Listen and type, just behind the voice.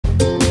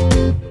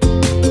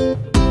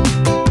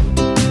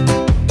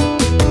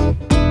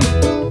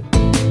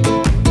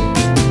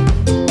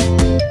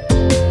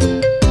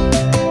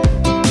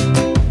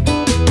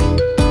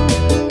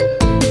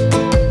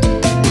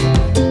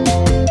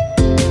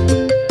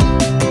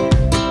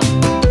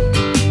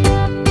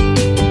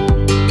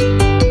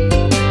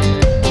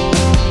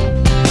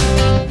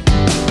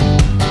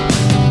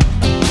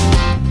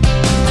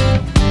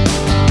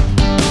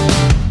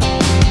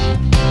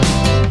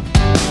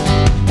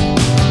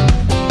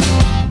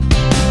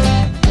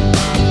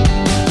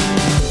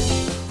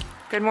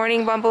Good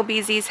morning,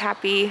 Bumblebeesies.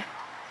 Happy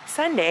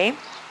Sunday.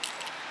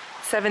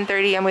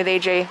 7:30. I'm with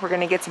AJ. We're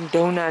gonna get some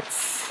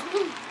donuts.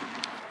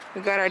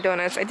 We got our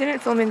donuts. I didn't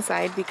film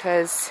inside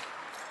because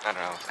I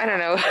don't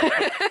know.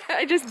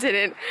 I just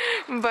didn't.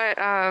 But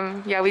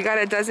yeah, we got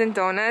a dozen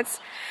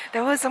donuts.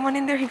 There was someone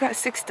in there. He got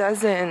 6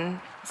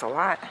 dozen. That's a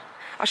lot.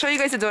 I'll show you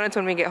guys the donuts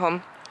when we get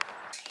home.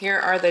 Here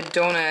are the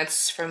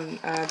donuts from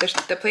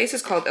the place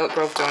is called Elk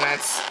Grove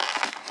Donuts.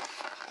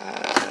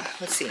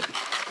 Let's see.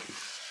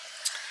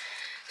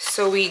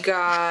 So we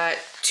got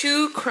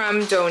 2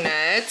 crumb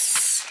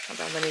donuts.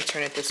 Hold on, let me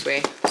turn it this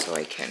way so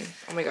I can.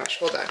 Oh my gosh,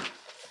 hold on.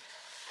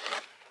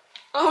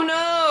 Oh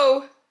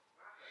no!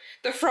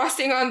 The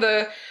frosting on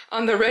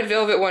the red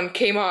velvet one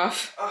came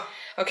off.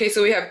 Okay,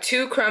 so we have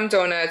 2 crumb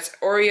donuts,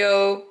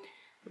 Oreo,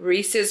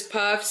 Reese's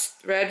Puffs,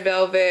 red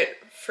velvet,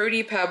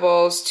 Fruity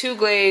Pebbles, 2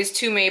 glazed,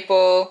 2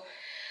 maple.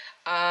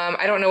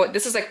 I don't know what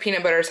this is, like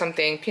peanut butter or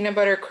something. Peanut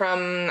butter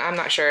crumb, I'm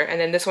not sure. And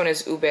then this one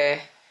is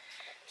ube.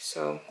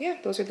 So yeah,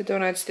 those are the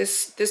donuts.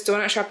 This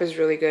donut shop is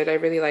really good. I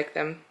really like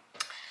them.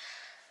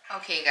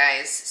 Okay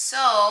guys,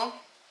 so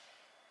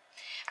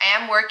I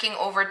am working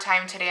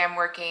overtime today. I'm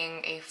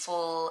working a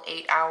full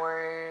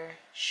 8-hour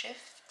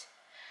shift.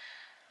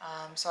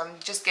 So I'm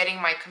just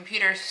getting my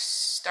computer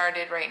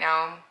started right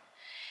now.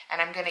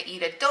 And I'm gonna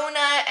eat a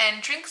donut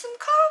and drink some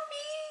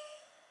coffee.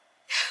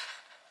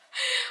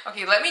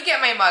 Okay, let me get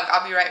my mug.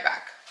 I'll be right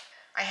back.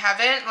 I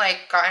haven't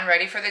like gotten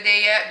ready for the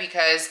day yet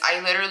because I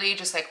literally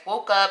just like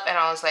woke up and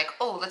I was like,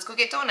 oh, let's go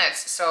get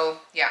donuts. So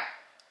yeah,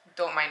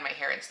 don't mind my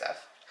hair and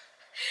stuff.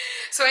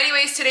 So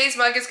anyways, today's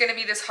mug is gonna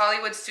be this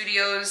Hollywood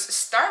Studios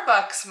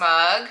Starbucks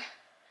mug.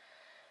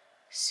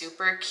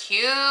 Super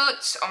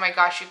cute. Oh my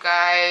gosh, you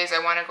guys, I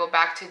wanna go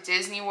back to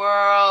Disney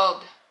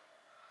World.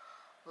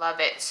 Love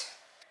it.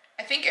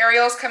 I think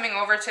Ariel's coming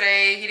over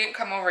today. He didn't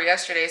come over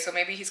yesterday, so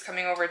maybe he's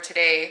coming over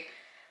today.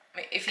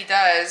 If he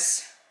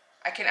does,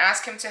 I can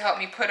ask him to help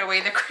me put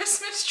away the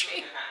Christmas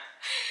tree.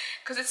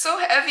 Because it's so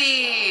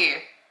heavy.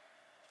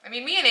 I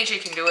mean, me and AJ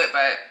can do it,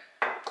 but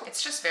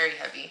it's just very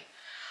heavy.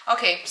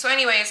 Okay, so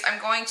anyways, I'm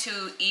going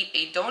to eat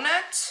a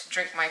donut,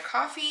 drink my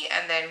coffee,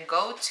 and then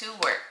go to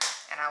work.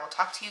 And I will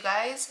talk to you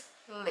guys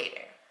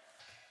later.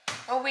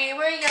 Oh, we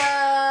were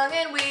young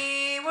and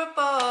we were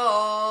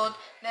bold,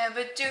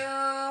 never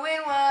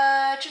doing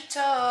what you're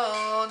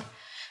told.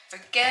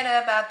 Forget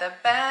about the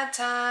bad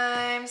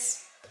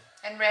times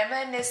and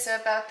reminisce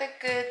about the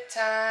good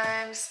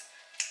times.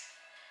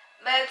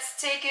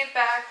 Let's take it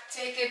back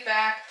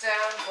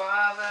down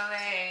Guava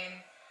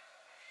Lane.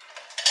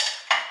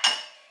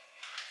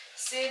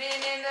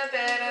 Sitting in the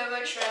bed of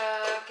a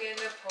truck in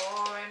the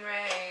pouring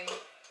rain.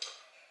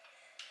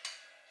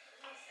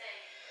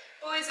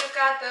 Boys have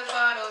got the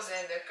bottles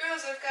and the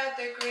girls have got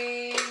the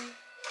green.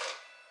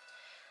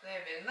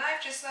 Living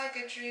life just like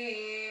a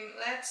dream.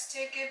 Let's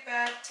take it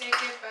back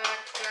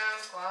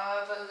down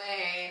Guava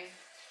Lane.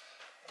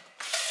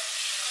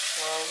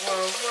 Whoa,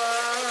 whoa,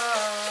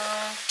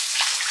 whoa.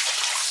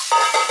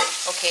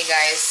 Okay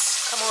guys,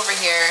 come over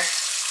here.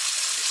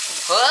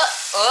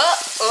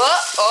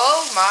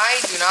 Oh my,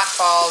 do not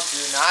fall,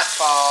 do not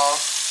fall.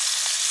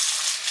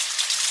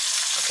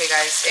 Okay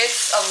guys,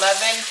 it's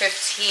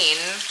 11:15.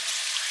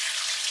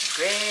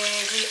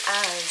 Gregory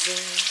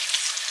Isaac.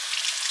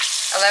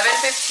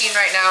 11:15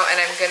 right now, and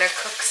I'm gonna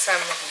cook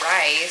some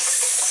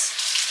rice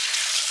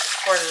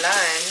for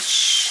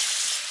lunch.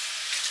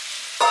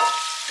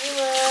 We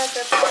were at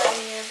the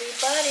party,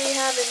 everybody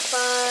having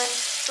fun.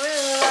 Blue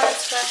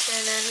lights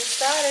flashing and we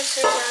started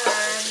to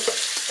run.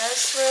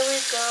 That's where we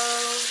go,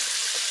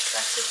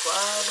 back to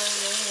Guava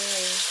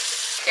Lane.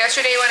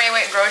 Yesterday when I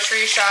went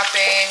grocery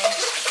shopping,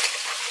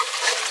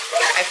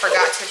 I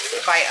forgot to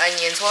buy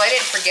onions. Well, I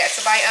didn't forget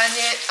to buy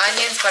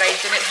onions, but I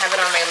didn't have it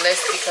on my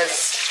list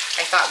because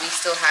I thought we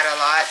still had a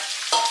lot.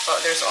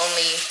 But there's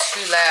only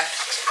 2 left.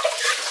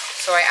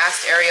 So I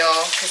asked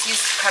Ariel, because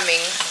he's coming,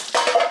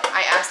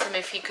 I asked him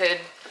if he could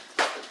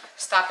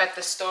stop at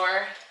the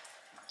store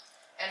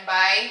and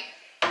buy.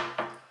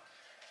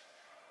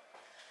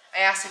 I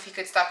asked if he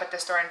could stop at the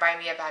store and buy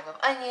me a bag of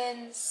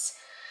onions.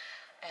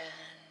 And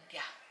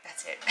yeah,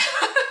 that's it.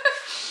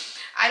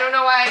 I don't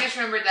know why I just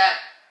remembered that.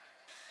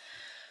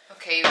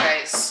 Okay, you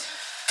guys.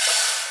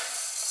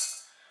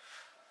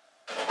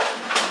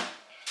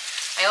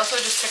 I also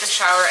just took a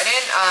shower. I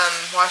didn't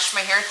wash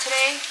my hair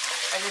today.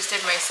 I just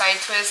did my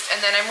side twist.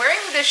 And then I'm wearing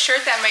this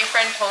shirt that my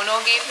friend Pono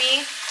gave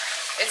me.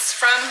 It's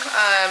from,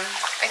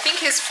 I think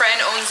his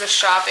friend owns a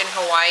shop in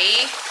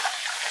Hawaii.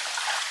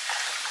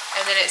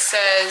 And then it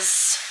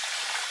says,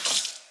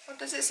 what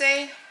does it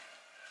say?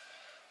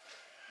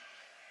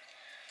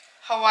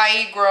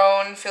 Hawaii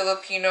grown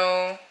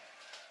Filipino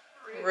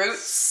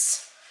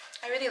roots.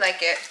 I really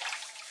like it.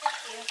 Thank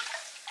you.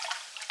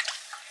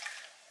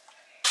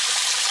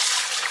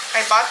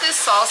 I bought this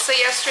salsa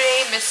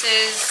yesterday,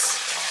 Mrs.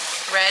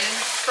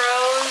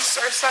 Renfro's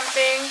or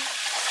something.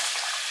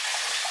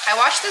 I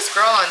watched this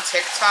girl on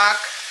TikTok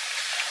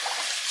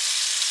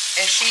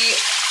and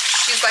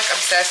she's like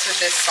obsessed with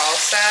this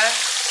salsa.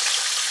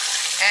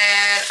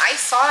 And I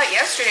saw it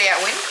yesterday at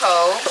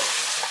Winco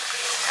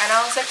And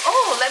I was like,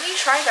 oh, let me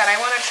try that. I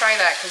want to try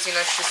that because, you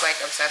know, she's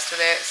like obsessed with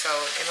it. So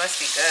it must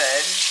be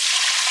good.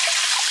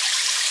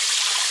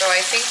 So I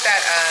think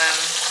that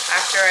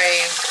after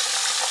I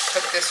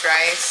cook this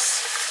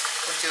rice,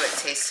 we'll do a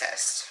taste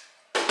test.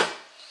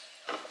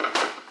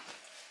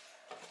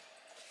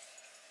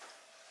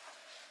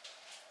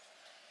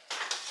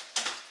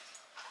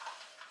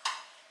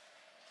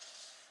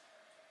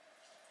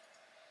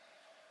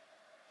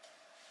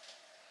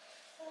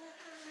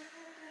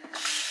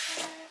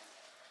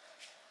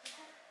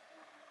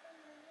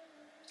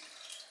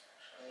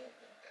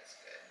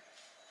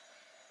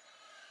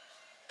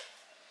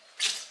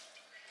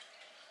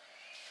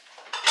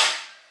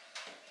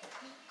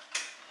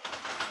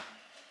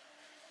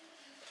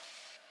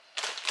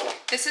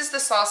 This is the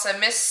salsa,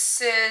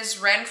 Mrs.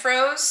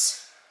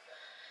 Renfro's,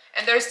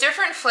 and there's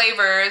different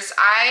flavors.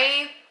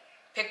 I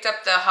picked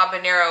up the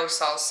habanero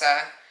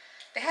salsa.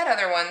 They had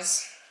other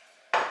ones.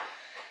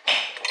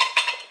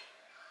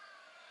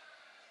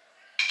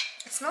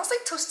 It smells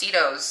like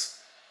Tostitos.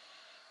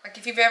 Like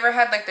if you've ever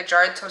had like the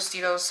jarred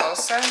Tostitos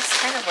salsa, it's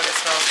kind of what it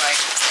smells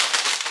like.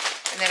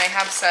 And then I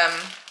have some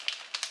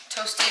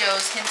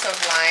Tostitos hint of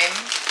lime.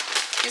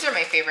 These are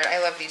my favorite.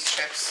 I love these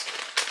chips.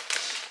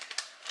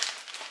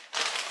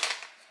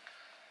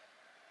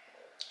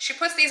 She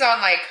puts these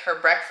on like her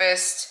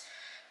breakfast,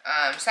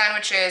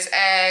 sandwiches,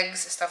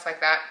 eggs, stuff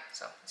like that.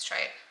 So let's try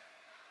it.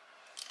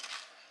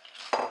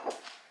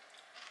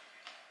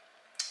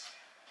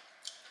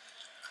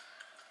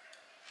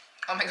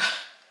 Oh my god.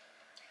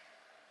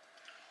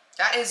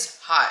 That is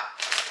hot.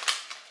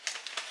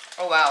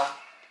 Oh wow.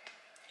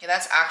 Yeah,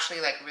 that's actually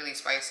like really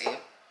spicy.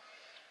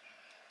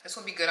 This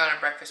will be good on a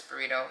breakfast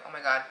burrito. Oh my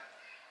god.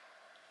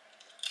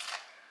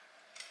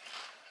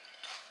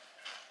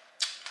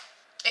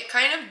 It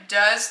kind of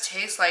does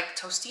taste like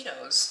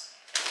Tostitos,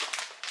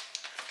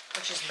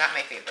 which is not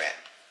my favorite,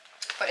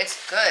 but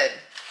it's good.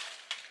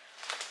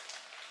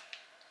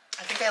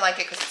 I think I like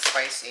it because it's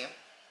spicy.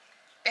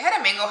 They had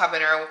a mango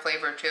habanero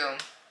flavor too.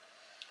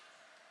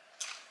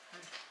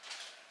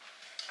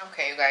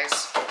 Okay, you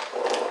guys.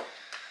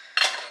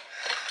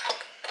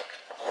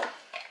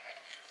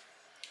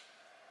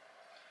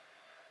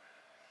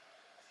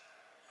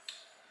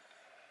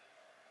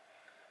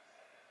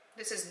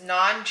 This is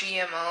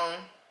non-GMO.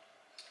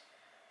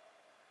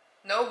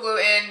 No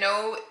gluten,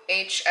 no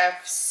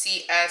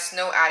HFCS,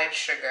 no added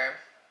sugar.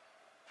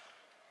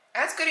 It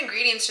has good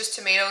ingredients, just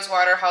tomatoes,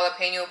 water,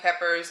 jalapeno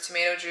peppers,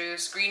 tomato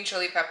juice, green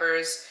chili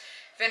peppers,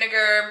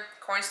 vinegar,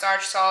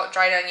 cornstarch, salt,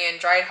 dried onion,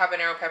 dried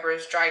habanero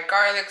peppers, dried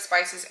garlic,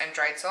 spices, and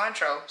dried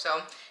cilantro.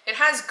 So it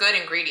has good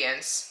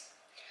ingredients.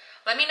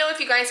 Let me know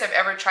if you guys have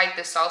ever tried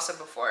this salsa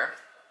before.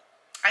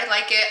 I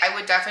like it. I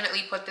would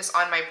definitely put this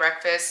on my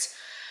breakfast,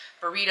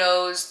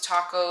 burritos,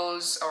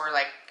 tacos, or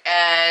like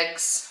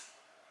eggs.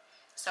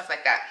 Stuff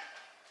like that.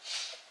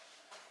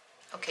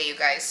 Okay, you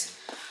guys.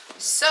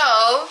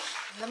 So,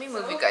 let me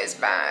move you guys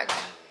back.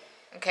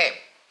 Okay.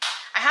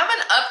 I have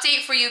an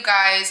update for you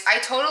guys. I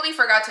totally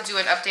forgot to do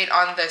an update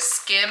on the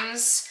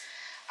SKIMS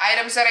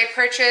items that I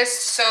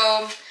purchased.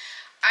 So,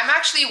 I'm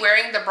actually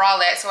wearing the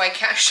bralette, so I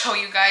can't show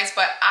you guys,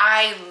 but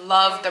I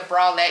love the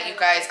bralette, you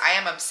guys. I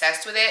am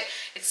obsessed with it.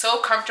 It's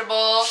so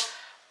comfortable.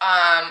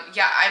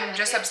 Yeah, I'm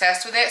just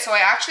obsessed with it. So,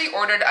 I actually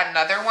ordered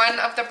another one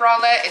of the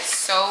bralette. It's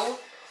so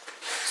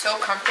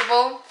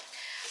comfortable.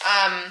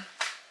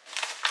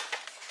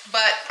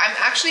 But I'm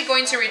actually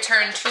going to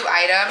return 2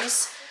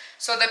 items.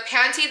 So the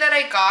panty that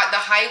I got, the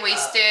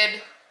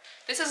high-waisted,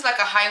 this is like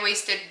a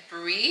high-waisted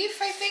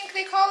brief, I think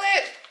they call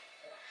it.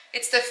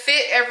 It's the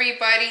Fit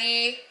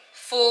Everybody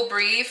full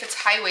brief. It's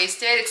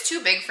high-waisted. It's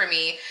too big for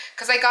me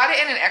because I got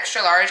it in an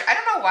extra large. I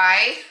don't know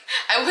why.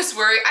 I was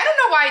worried. I don't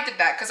know why I did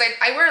that because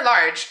I wear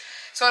large.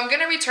 So I'm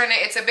going to return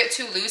it. It's a bit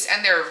too loose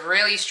and they're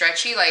really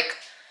stretchy. Like,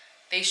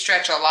 they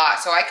stretch a lot.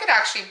 So I could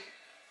actually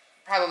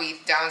probably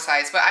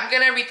downsize, but I'm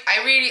gonna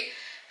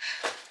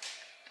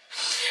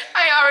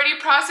I already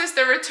processed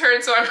the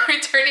return, so I'm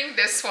returning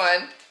this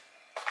one.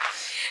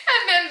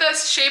 And then the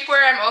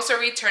shapewear, I'm also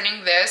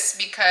returning this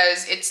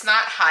because it's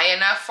not high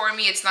enough for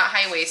me. It's not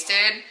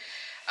high-waisted.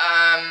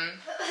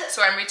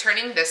 So I'm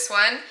returning this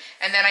one.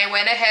 And then I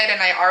went ahead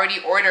and I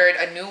already ordered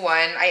a new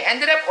one. I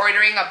ended up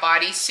ordering a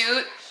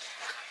bodysuit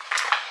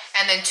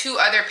and then 2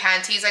 other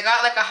panties. I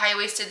got like a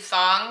high-waisted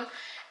thong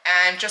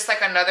and just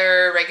like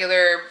another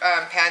regular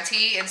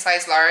panty in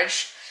size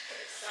large.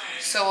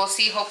 So we'll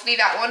see. Hopefully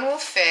that one will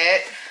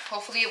fit.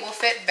 Hopefully it will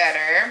fit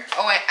better.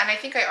 Oh, and I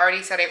think I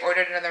already said I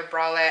ordered another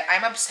bralette.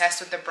 I'm obsessed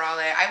with the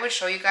bralette. I would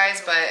show you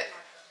guys, but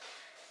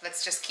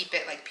let's just keep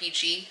it like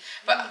PG.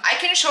 But I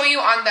can show you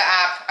on the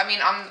app. I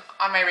mean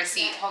on my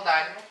receipt. Hold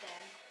on.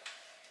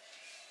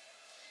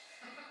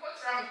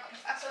 What's wrong?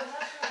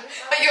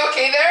 Are you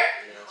okay there?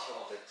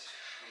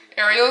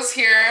 Ariel's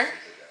here.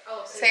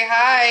 Say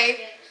hi.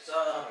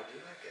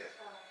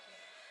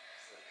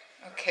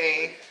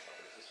 Okay.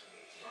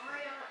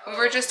 We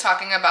were just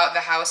talking about the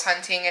house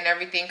hunting and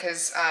everything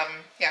because,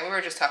 yeah, we were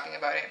just talking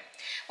about it.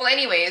 Well,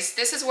 anyways,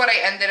 this is what I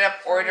ended up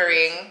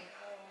ordering.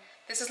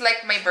 This is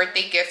like my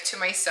birthday gift to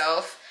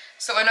myself.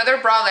 So another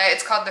bralette,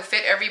 it's called the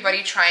Fit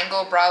Everybody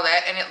Triangle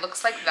Bralette, and it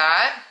looks like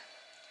that.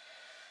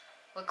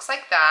 Looks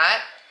like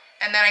that.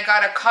 And then I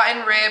got a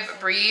cotton rib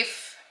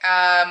brief,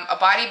 a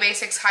Body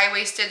Basics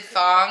high-waisted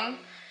thong,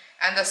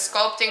 and the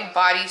sculpting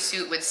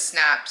bodysuit with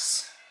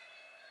snaps.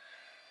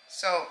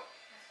 So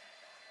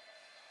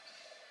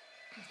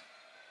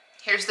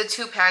here's the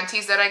 2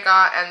 panties that I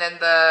got, and then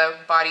the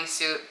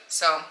bodysuit.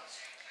 So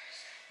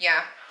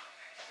yeah.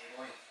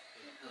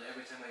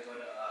 Every time I go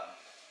to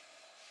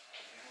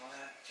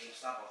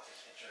GameStop, I'll take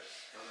pictures.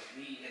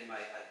 Me and my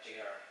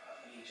JR,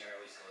 me and JR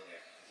always go there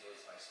because he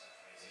always buys stuff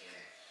for me.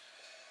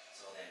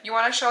 So then. You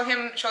want to show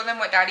them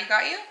what Daddy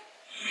got you?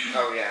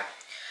 Oh yeah.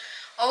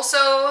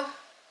 Also,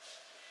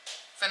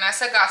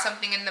 Vanessa got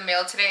something in the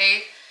mail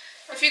today.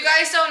 If you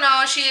guys don't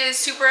know, she is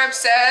super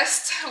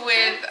obsessed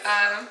with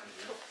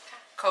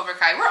Cobra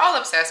Kai. We're all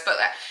obsessed, but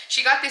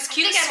she got this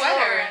cute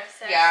sweater.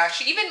 Yeah,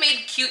 she even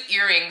made cute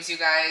earrings, you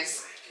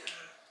guys.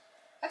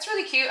 That's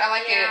really cute. I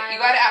like it. You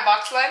got it at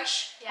Box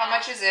Lunch? Yeah. How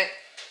much is it?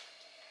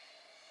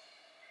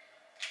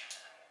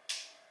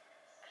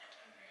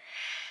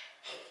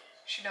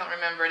 She don't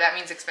remember. That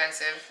means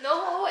expensive.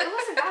 No, it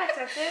wasn't that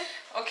expensive.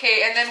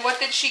 Okay, and then what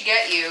did she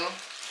get you?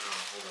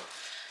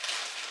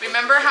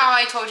 Remember how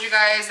I told you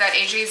guys that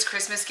AJ's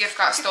Christmas gift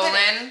got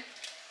stolen?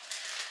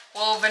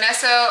 Well,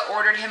 Vanessa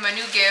ordered him a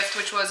new gift,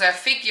 which was a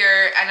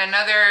figure and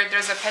another,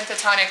 there's a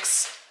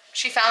Pentatonics.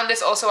 She found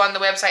this also on the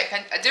website,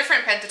 a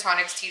different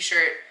Pentatonics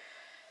t-shirt.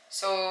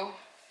 So,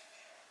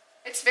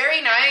 it's very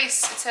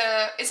nice. It's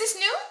a, is this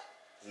new?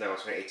 No,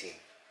 it's 2018.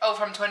 Oh,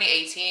 from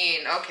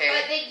 2018, okay.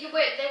 But they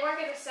weren't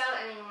going to sell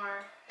it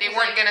anymore. They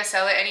weren't going to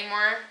sell it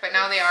anymore, but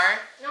now they are?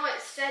 No, it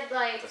said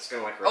like... It's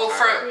going to like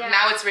retire. Oh,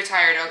 now it's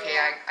retired. Okay,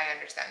 yeah. I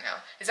understand now.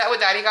 Is that what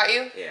Daddy got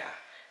you? Yeah.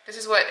 This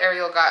is what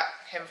Ariel got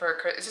him for,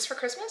 is this for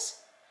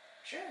Christmas?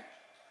 Sure.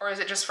 Or is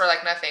it just for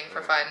like nothing,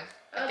 for fun?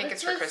 I think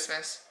it's for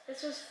Christmas.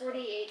 This was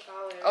 $48.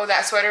 Oh,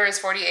 that sweater is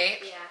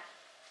 $48? Yeah.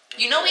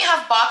 You know we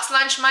have Box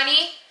Lunch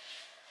money?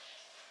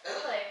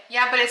 Really?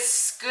 Yeah, but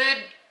it's good.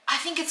 I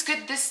think it's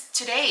good this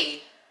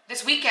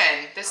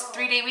weekend, this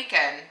 3-day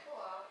weekend.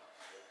 Cool.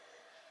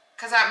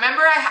 Because I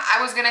remember I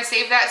was going to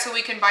save that so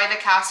we can buy the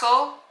castle.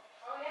 Oh,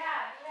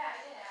 yeah.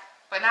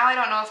 But now I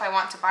don't know if I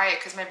want to buy it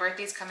because my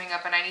birthday's coming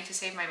up and I need to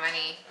save my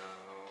money.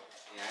 Oh,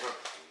 yeah,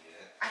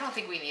 I don't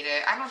think we need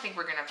it. I don't think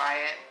we're going to buy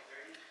it.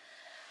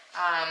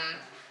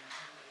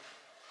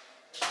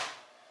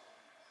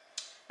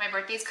 My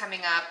birthday's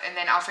coming up, and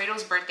then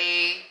Alfredo's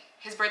birthday,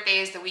 his birthday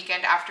is the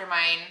weekend after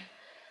mine.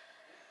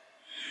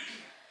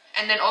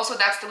 And then also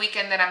that's the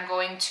weekend that I'm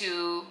going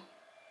to,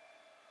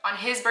 on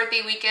his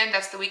birthday weekend,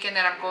 that's the weekend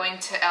that I'm going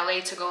to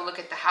LA to go look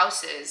at the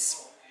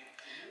houses.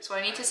 So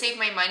I need to save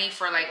my money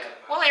for like,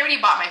 well, I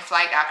already bought my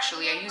flight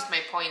actually. I used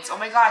my points. Oh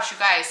my gosh, you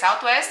guys,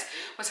 Southwest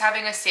was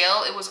having a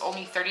sale. It was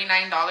only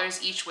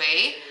 $39 each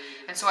way.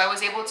 And so I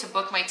was able to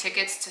book my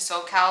tickets to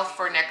SoCal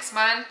for next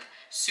month.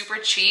 Super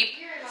cheap.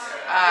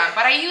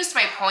 But I used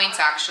my points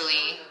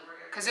actually,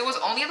 because it was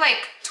only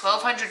like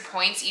 1,200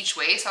 points each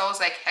way. So I was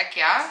like, heck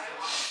yeah.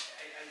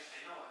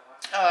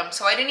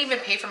 So I didn't even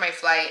pay for my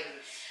flight.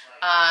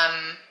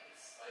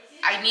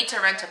 I need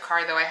to rent a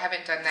car though. I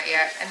haven't done that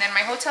yet. And then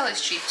my hotel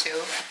is cheap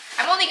too.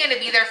 I'm only going to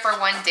be there for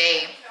 1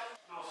 day.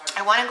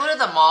 I want to go to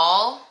the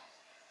mall.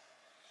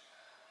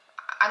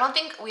 I don't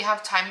think we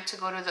have time to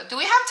go to the... Do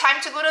we have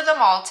time to go to the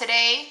mall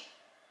today?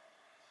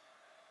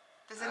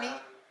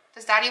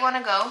 Does Daddy want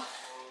to go?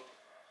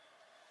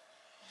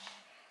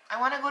 I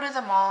want to go to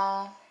the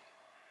mall.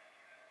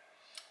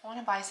 I want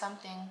to buy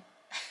something.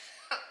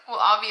 Well,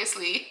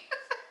 obviously.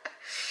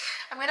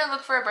 I'm going to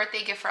look for a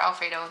birthday gift for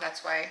Alfredo.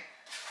 That's why.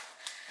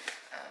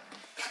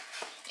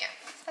 Yeah,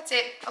 that's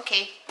it.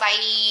 Okay,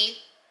 bye.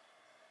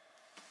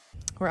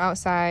 We're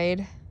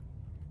outside.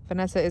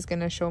 Vanessa is going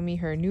to show me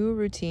her new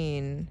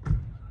routine.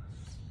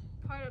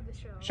 Part of the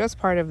show. Just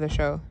part of the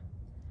show.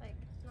 Like,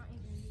 not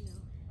even, you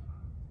know.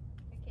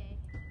 Okay.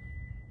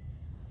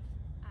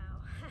 Ow.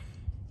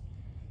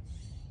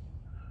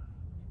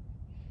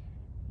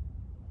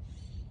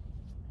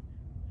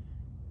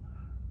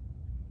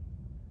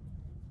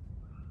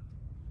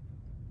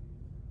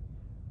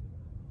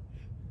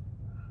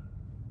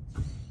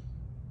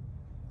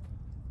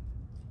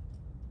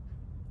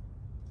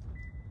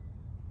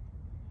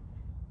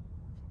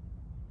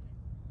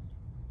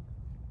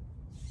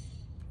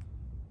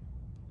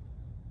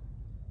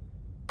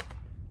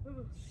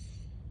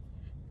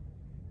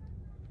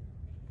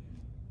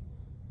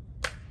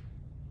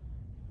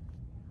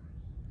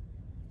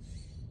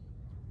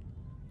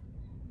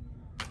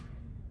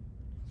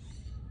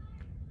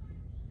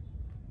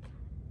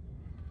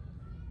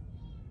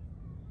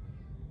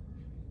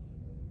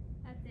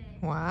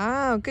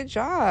 Wow, good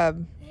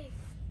job.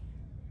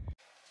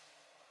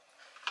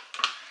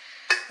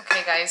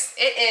 Okay guys,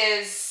 it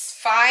is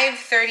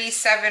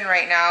 5:37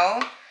 right now.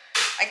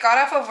 I got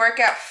off of work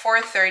at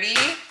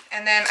 4:30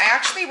 and then I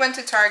actually went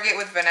to Target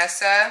with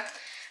Vanessa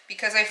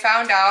because I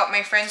found out,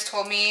 my friends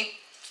told me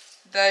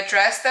the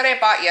dress that I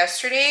bought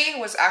yesterday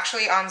was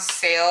actually on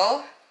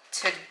sale.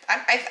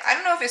 I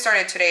don't know if it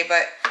started today,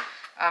 but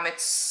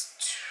it's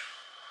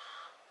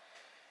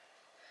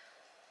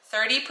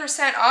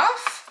 30%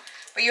 off,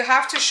 but you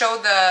have to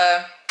show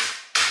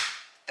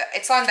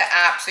it's on the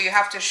app, so you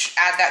have to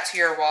add that to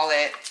your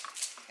wallet,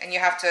 and they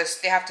have to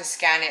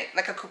scan it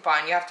like a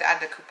coupon. You have to add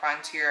the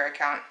coupon to your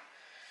account,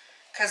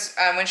 because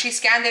when she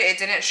scanned it, it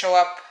didn't show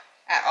up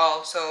at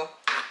all, so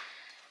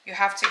you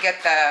have to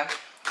get the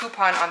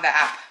coupon on the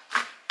app.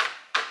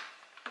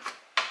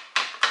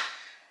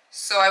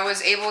 So I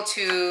was able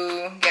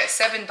to get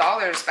 $7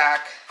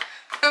 back.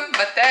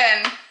 But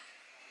then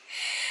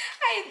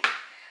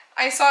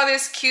I saw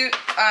this cute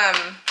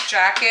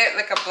jacket,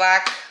 like a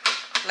black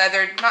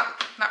leather,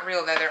 not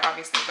real leather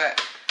obviously,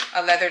 but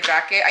a leather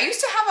jacket. I used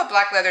to have a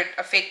black leather,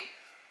 a fake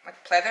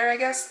like pleather, I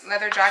guess,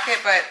 leather jacket,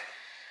 but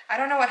I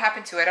don't know what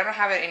happened to it. I don't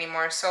have it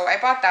anymore. So I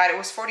bought that. It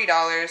was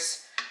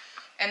 $40.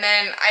 And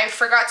then I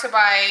forgot to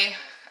buy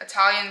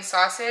Italian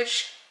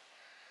sausage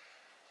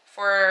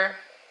for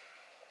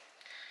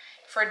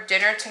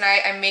dinner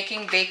tonight. I'm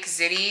making baked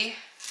ziti.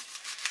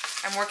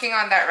 I'm working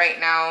on that right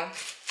now.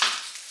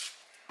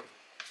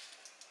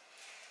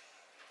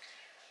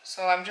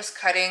 So I'm just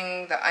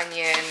cutting the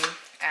onion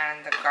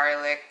and the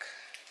garlic.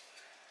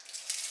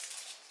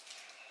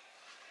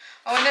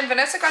 Oh, and then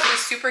Vanessa got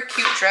this super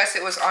cute dress.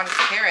 It was on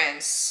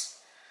clearance.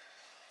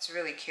 It's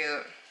really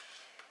cute.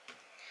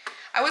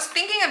 I was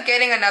thinking of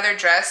getting another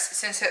dress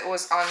since it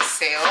was on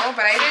sale,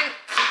 but I didn't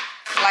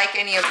like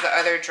any of the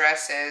other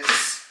dresses.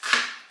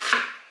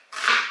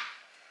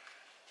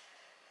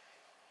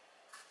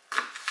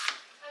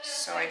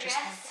 So I just...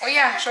 Oh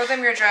yeah, show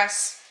them your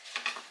dress.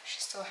 She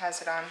still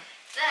has it on.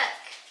 Look.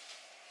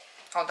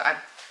 Hold on.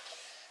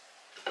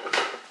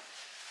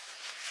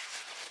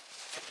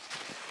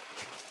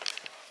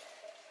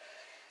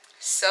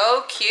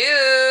 So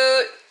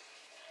cute.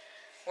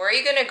 Where are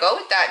you gonna go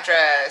with that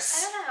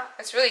dress? I don't know.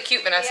 That's really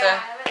cute, Vanessa.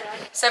 Yeah, I really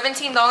like it.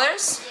 $17?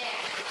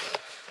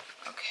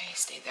 Yeah. Okay,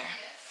 stay there.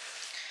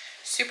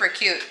 Super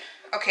cute.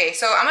 Okay,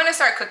 so I'm gonna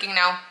start cooking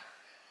now.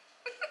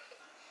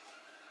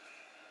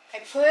 I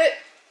put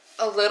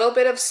a little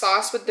bit of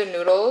sauce with the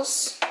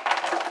noodles.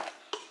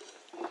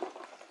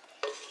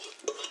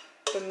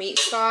 The meat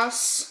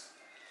sauce.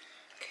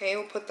 Okay,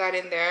 we'll put that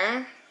in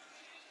there.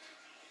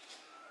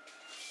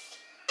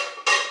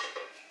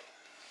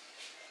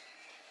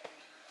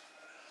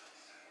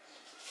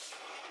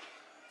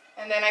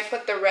 And then I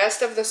put the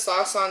rest of the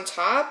sauce on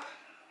top.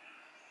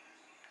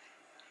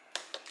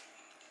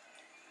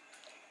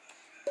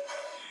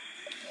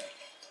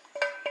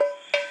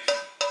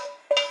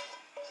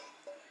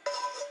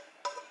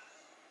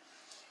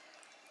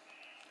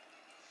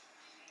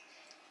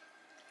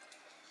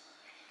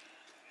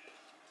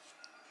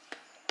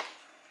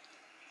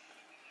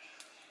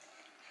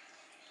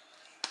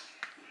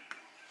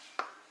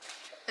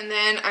 And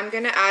then I'm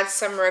gonna add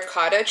some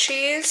ricotta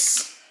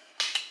cheese.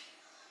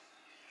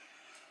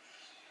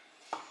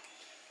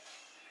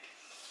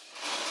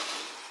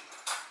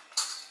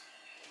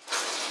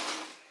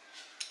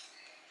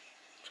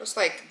 Just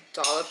like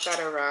dollop that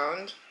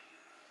around.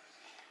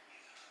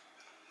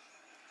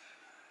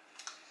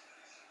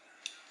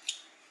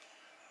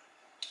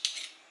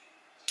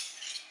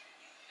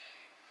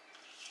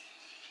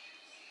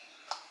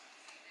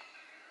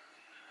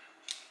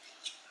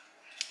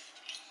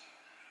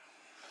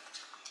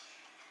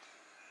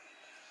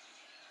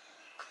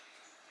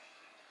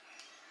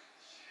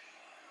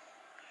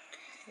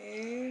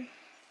 Okay.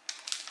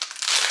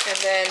 And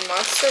then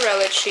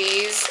mozzarella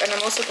cheese, and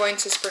I'm also going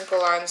to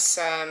sprinkle on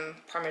some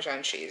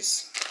Parmesan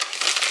cheese.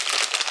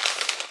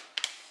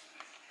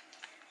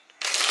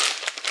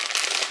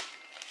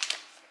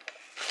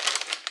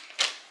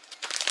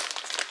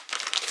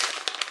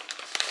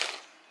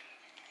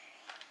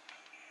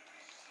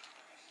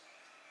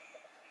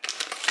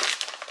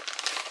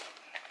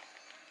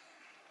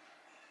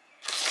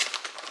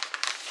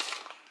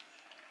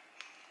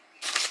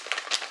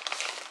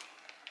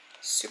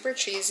 Super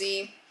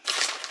cheesy.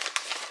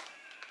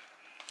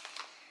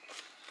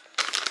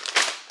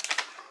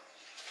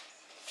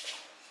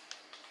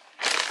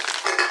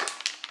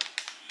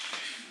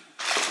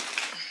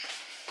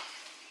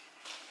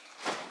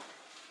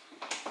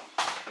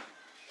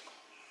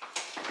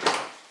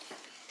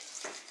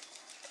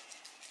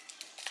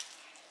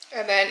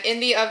 And then in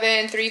the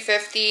oven,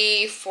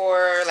 350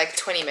 for like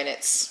 20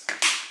 minutes.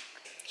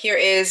 Here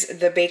is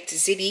the baked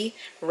ziti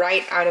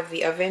right out of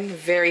the oven,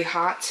 very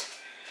hot.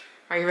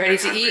 Are you ready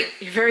to eat?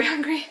 You're very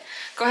hungry?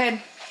 Go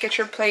ahead, get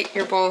your plate,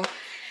 your bowl.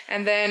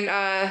 And then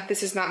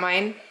this is not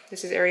mine,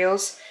 this is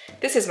Ariel's.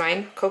 This is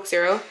mine, Coke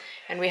Zero,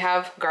 and we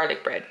have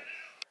garlic bread.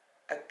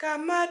 I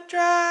got my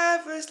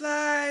driver's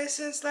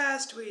license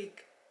last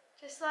week.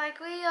 Just like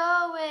we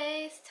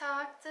always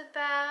talked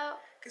about.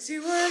 'Cause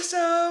you were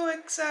so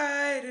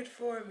excited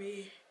for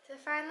me. To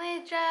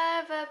finally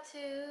drive up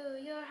to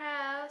your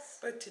house.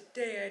 But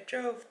today I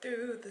drove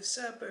through the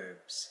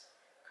suburbs.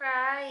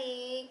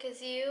 Crying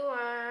 'cause you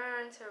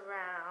weren't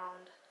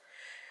around.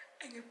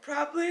 And you're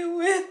probably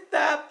with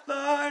that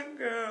blonde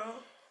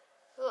girl.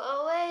 Who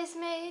always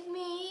made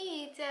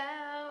me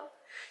doubt.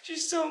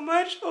 She's so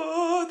much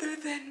older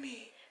than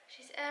me.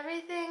 She's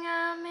everything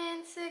I'm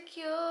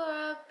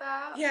insecure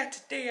about. Yeah,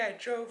 today I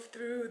drove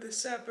through the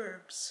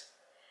suburbs.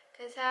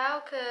 'Cause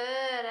how could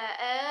I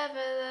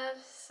ever love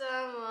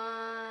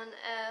someone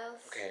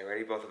else? Okay,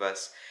 ready, both of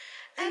us.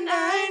 And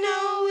I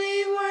know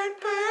we weren't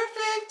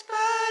perfect,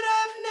 but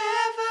I've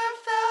never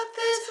felt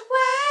this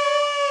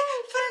way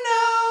for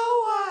no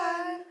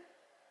one.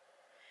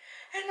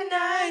 And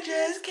I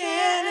just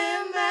can't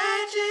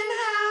imagine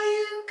how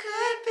you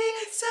could be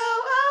so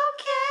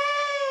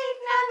okay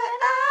now that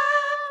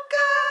I'm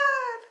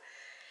gone.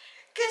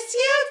 'Cause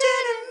you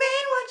didn't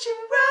mean what you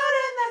wrote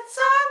in that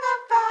song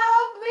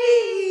about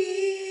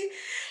me.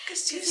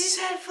 'Cause you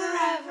said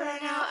forever,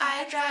 now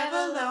I drive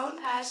alone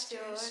past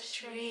your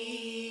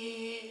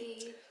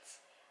street.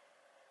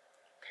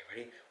 Okay,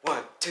 ready?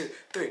 1, 2,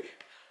 3.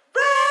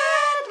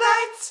 Red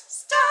lights,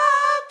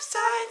 stop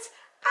signs,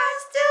 I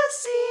still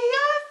see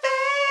your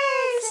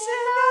face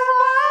in the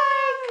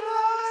white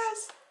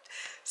cars.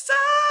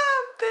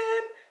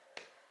 Something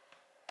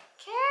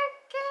can't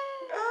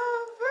get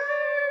over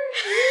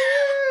you.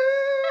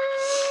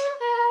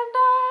 and I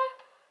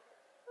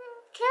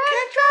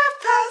Can't drive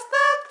past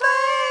the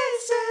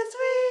places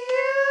we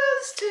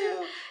used to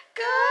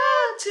go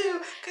to,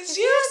 'cause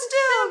you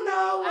still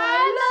know I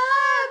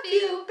love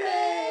you,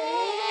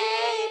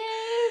 babe.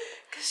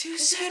 'Cause you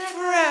said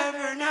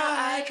forever, now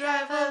I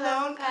drive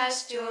alone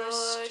past your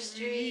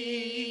street.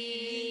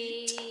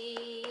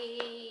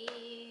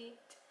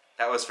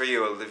 That was for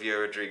you, Olivia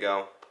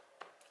Rodrigo.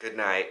 Good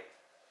night.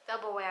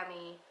 double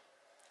whammy.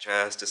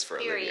 Justice for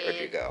Period.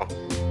 Olivia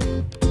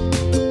Rodrigo.